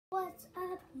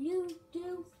What's up,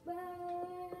 YouTuber?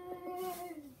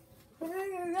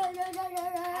 Hello?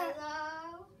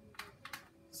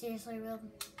 Seriously, real?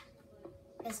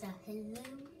 It's a hello?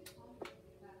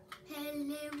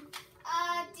 Hello?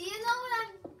 Do you know what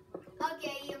I'm...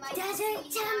 Okay, you might Desert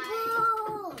see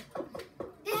Temple!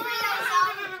 This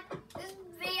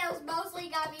video's mostly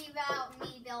gonna be about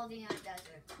me building a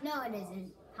desert. No, it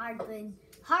isn't.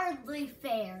 Hardly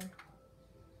fair.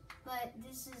 But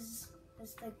this is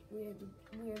the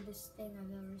weirdest thing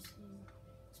I've ever seen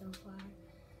so far.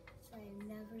 So I've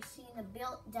never seen a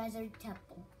built desert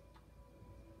temple.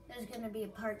 There's gonna be a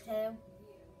part 2. I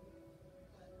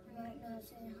might not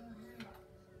say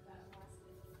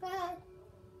but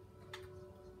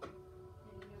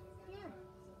yeah.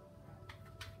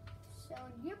 So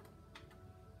yep.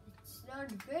 It's not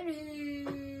ready.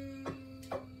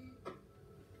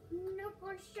 No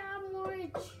more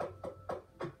sandwich.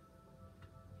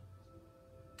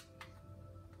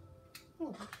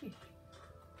 Oh, shit.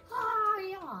 Ah,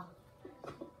 yeah.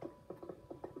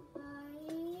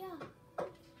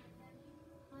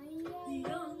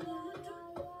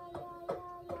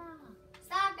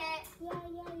 Stop it. Yeah.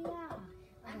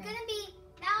 I'm gonna be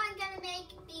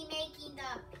making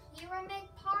the pyramid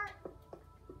part.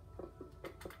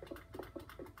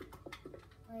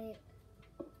 Wait,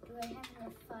 do I have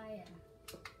enough fire?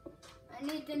 I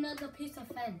need another piece of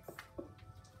fence.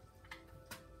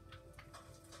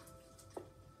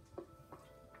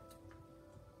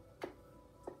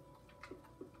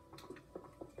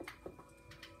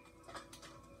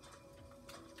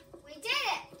 We did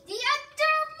it! The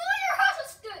underwater house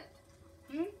is good!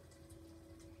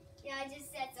 Yeah, I just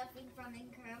said something from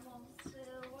Incredibles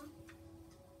too.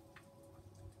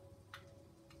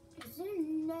 Is there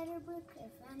another brick?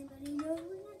 If anybody knows it.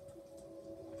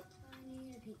 I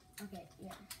need a piece. Okay,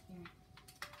 yeah.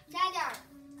 Nether.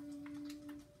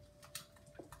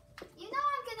 You know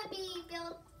I'm gonna be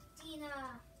building a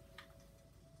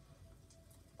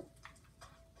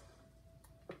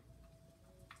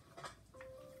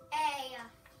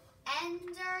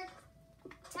Ender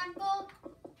temple.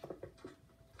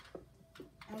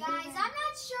 Guys, I'm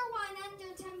not sure what an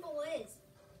Ender temple is.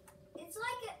 It's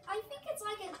like I think it's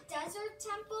like a desert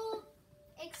temple,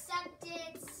 except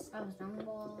it's Oh,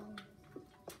 snowball.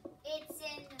 it's a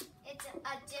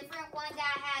different one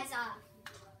that has a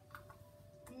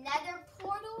nether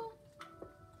portal,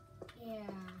 Yeah.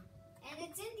 and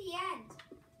it's in the end.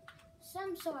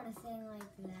 Some sort of thing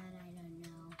like that, I don't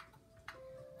know.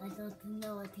 I don't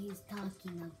know what he's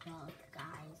talking about,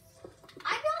 guys.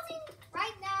 I'm building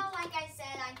right now, like I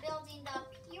said, I'm building the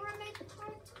pyramid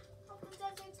part of the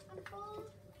desert temple.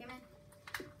 Pyramid?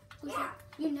 Yeah.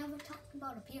 You never talked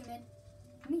about a pyramid.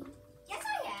 Me? Yes, I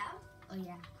have. Oh,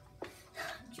 yeah.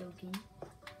 I'm joking.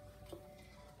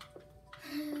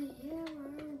 Yeah,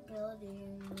 we're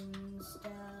building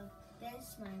stuff.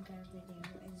 This Minecraft video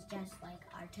is just like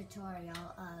our tutorial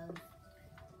of,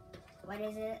 what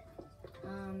is it?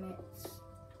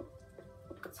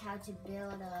 It's how to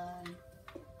build a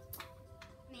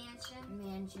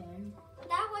mansion. But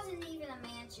that wasn't even a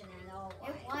mansion at all.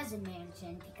 It was a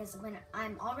mansion because when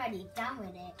I'm already done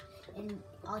with it, and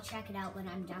I'll check it out when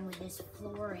I'm done with this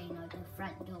flooring of the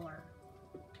front door.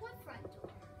 What front door?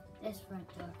 This front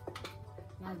door.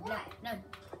 What? No,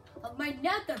 of my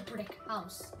nether brick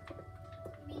house.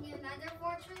 You mean your nether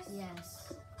fortress?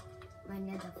 Yes, my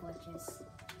nether fortress.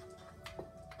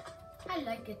 I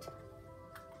like it.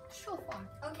 So far.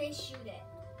 Okay, shoot it.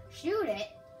 Shoot it?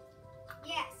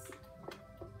 Yes.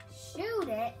 Shoot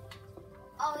it?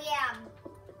 Oh yeah,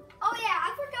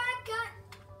 I forgot gun.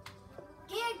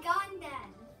 Get a gun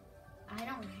then. I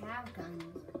don't have guns.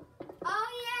 Oh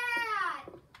yeah,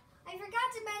 I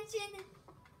forgot to mention,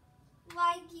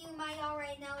 like you might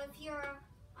already know if you're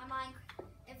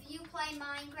if you play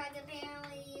Minecraft,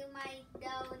 apparently you might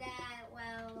know that,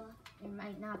 well, There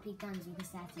might not be guns because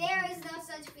that's there is no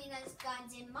such thing as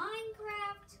guns in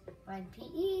Minecraft. But in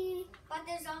PE. But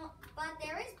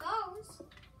there is bows.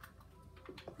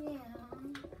 Yeah.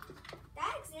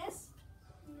 That exists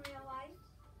in real life.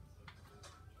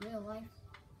 Real life.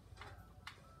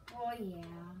 Oh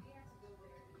yeah.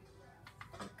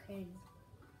 Okay.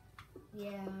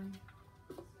 Yeah.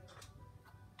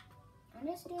 I'm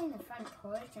just doing the front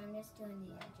porch. I'm just doing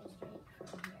the edges right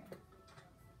from here.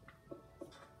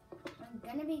 I'm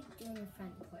gonna be doing the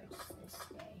front porch this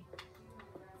day.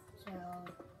 So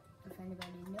if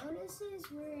anybody notices,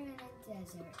 we're in a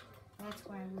desert. That's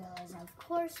where I realized, of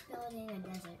course, building a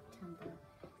desert temple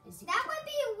is That would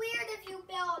be weird if you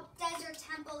built a desert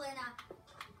temple in a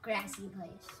grassy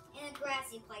place.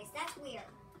 grassy place. That's weird.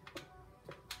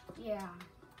 Yeah.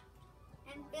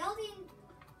 And building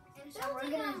So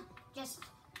we're gonna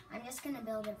I'm just gonna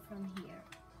build it from here,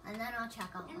 and then I'll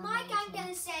check out. And like I'm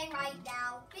gonna say right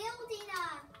now, building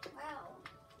a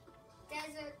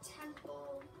desert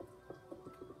temple.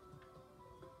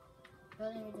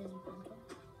 Building a desert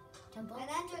temple. An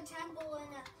ender temple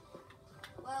in a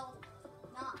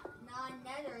not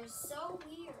nether is so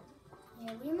weird.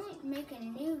 Yeah, we might make a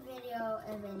new video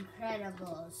of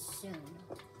Incredibles soon.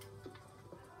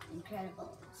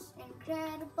 Incredibles.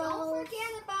 Don't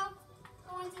forget about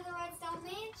going to the Redstone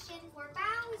Mansion for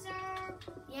Bowser.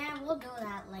 Yeah, we'll do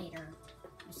that later,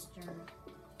 Mr.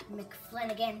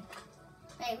 McFlanagan.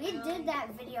 Hey, we did that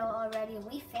video already.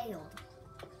 We failed.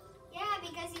 Yeah,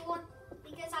 because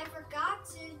I forgot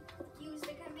to use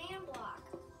the command block.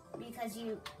 Because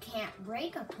you can't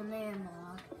break a command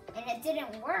block, and it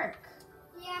didn't work.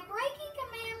 Yeah, breaking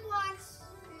command blocks.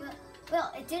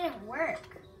 Well, it didn't work.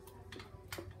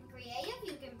 In creative,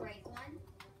 you can break one,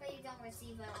 but you don't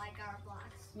receive it like our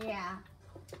blocks. Yeah.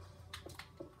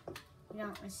 You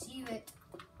don't receive it.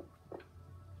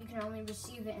 You can only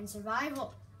receive it in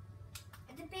survival.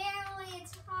 And apparently,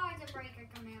 it's hard to break a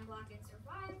command block in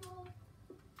survival.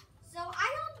 So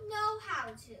I don't know how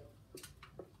to.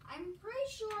 I'm pretty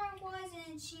sure it was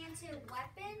an enchanted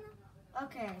weapon.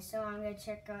 Okay, so I'm gonna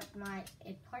check out my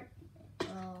apartment.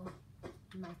 Oh,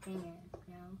 my thing,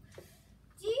 you know.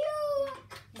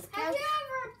 Have you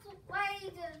ever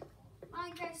played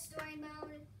Minecraft Story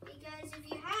Mode? Because if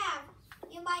you have,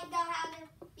 you might know how to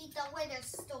beat the Wither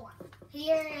Storm.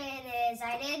 Here it is.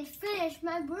 I didn't finish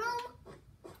my broom.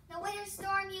 The Wither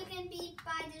Storm you can beat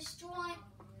by destroying.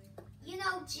 You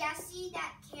know Jesse,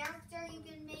 that character, you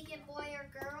can make it boy or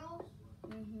girl.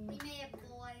 Mm-hmm. We made it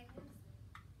boy.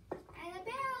 And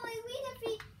apparently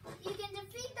you can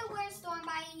defeat the Wither Storm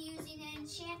by using an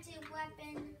enchanted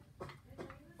weapon,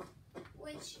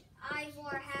 which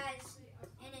Ivor has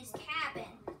in his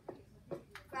cabin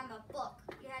from a book.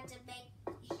 You had to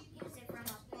use it from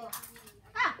a book.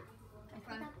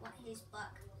 From his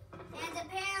book. And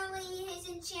apparently his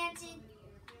enchantment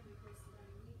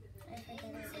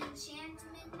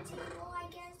table, I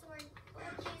guess, or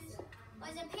books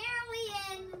was apparently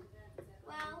in,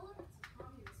 well,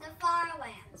 the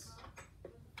Farlands.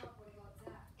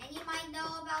 And you might know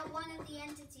about one of the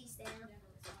entities there.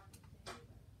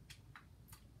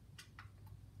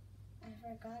 I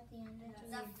forgot the entity.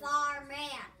 The Far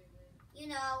Man. You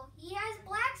know, he has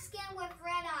black skin with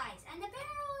red eyes. And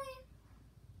apparently,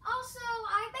 also,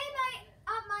 I made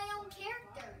up my own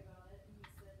character.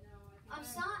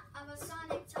 Of a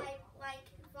Sonic type like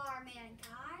Far Man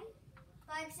guy.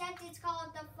 But except it's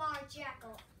called the Far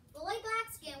Jackal. Fully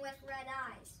black skin with red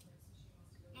eyes.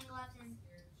 And gloves and...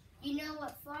 You know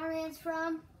what Farman's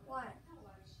from? What?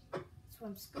 It's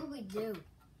from Scooby-Doo.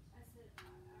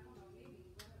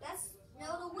 That's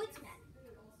the Woodsman.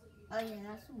 Oh yeah,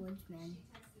 that's the Woodsman.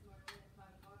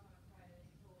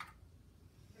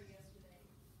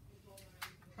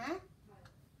 Huh?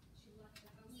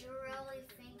 You really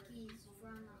think he's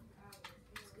from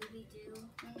Scooby-Doo?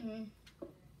 Mm-hmm.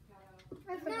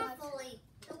 Not fully.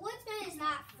 The Woodsman is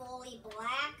not fully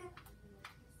black.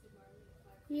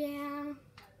 Yeah.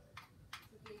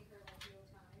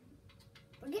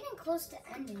 We're getting close to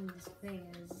ending this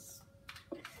phase.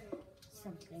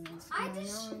 Something is going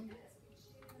on.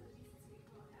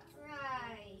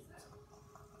 Right.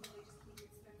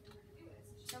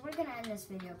 So we're gonna end this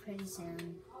video pretty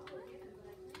soon.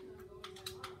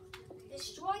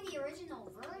 Destroy the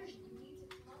original version.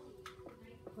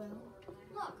 Well,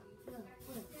 Look. look.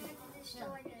 You have to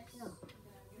destroy this. No.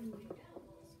 You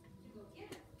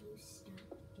stop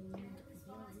doing that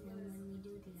video, and then when we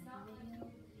do the other video,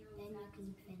 then you can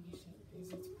finish it, because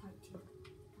it's part 2.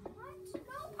 What?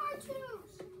 No part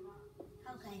 2s.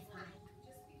 Okay, fine.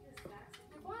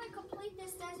 I want to complete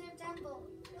this desert temple.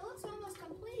 It looks almost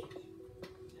complete.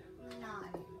 No.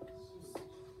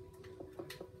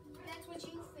 That's what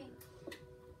you think.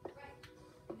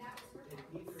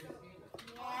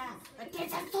 Yeah, but this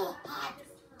is so hot.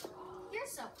 You're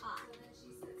so hot.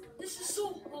 This is so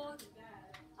hot.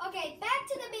 Okay, back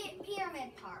to the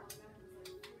pyramid part.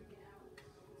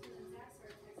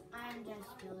 I'm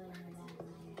just building that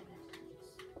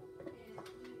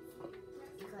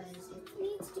because it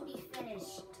needs to be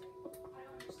finished.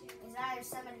 Because I have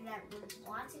somebody that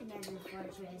wants a Nether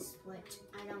Fortress, which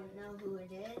I don't know who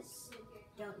it is,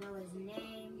 don't know his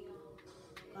name,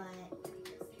 but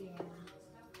yeah.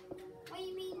 What do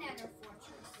you mean Nether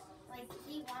Fortress? Like,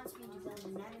 he wants me to build a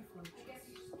Nether Fortress.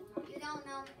 You don't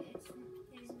know it's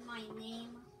my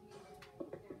name.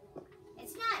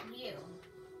 It's not you.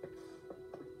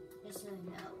 Just so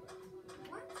you know.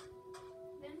 What?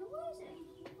 Then who is it?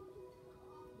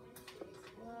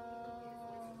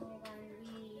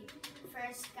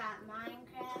 first got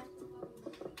Minecraft,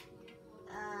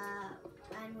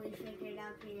 and we figured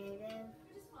out creative.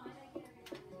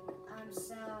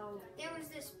 So there was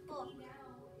this book.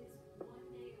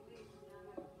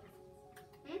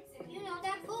 You know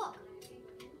that book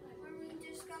where we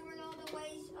discovered all the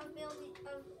ways of building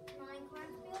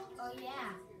Minecraft builds. oh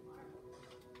yeah.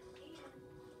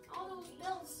 All those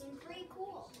builds seem pretty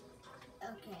cool.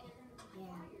 Okay. Yeah.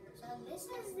 So this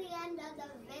is the end of the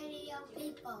video,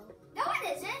 people. No,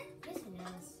 it isn't. Yes,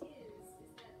 it is.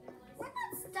 We're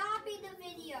not stopping the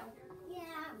video.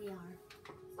 Yeah, we are.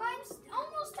 But I'm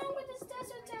almost done with this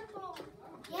desert temple.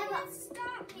 Yeah, but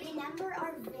Stop. remember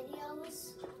our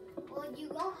videos? Well, you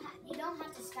don't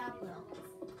have to stop, Will.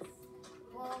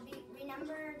 Well,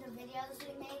 remember the videos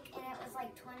we make, and it was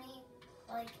like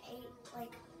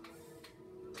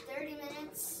 30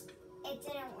 minutes. It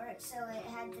didn't work, so it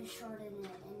had to shorten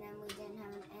it, and then we didn't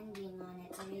have an ending on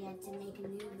it, so we had to make a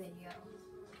new video.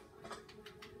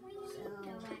 So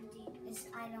No ending.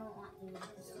 I don't want to do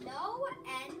this. No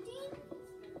ending?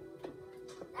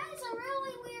 That is a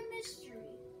really weird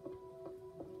mystery.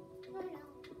 I know.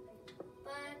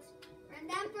 But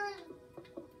remember,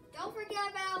 don't forget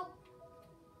about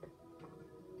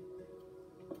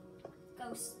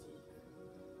Ghosty.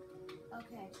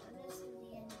 Okay, so this is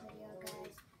the end of the video,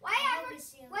 guys.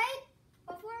 Wait,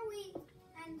 before we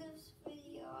end this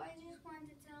video, I just wanted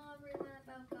to tell everyone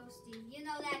about Ghosty. You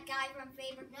know that guy from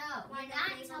Favorite? No, Why you're not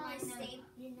not Favorite telling One them. State?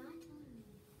 You're not telling me.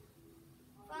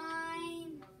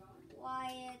 Fine,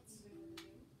 Wyatt.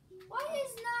 Wyatt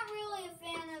is not really a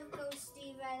fan of Ghost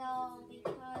Steve at all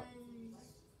because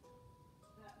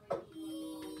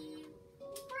he's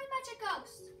pretty much a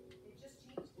ghost.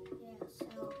 Yeah,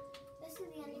 so this is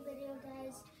the end of the video,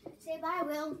 guys. Say bye,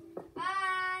 Will.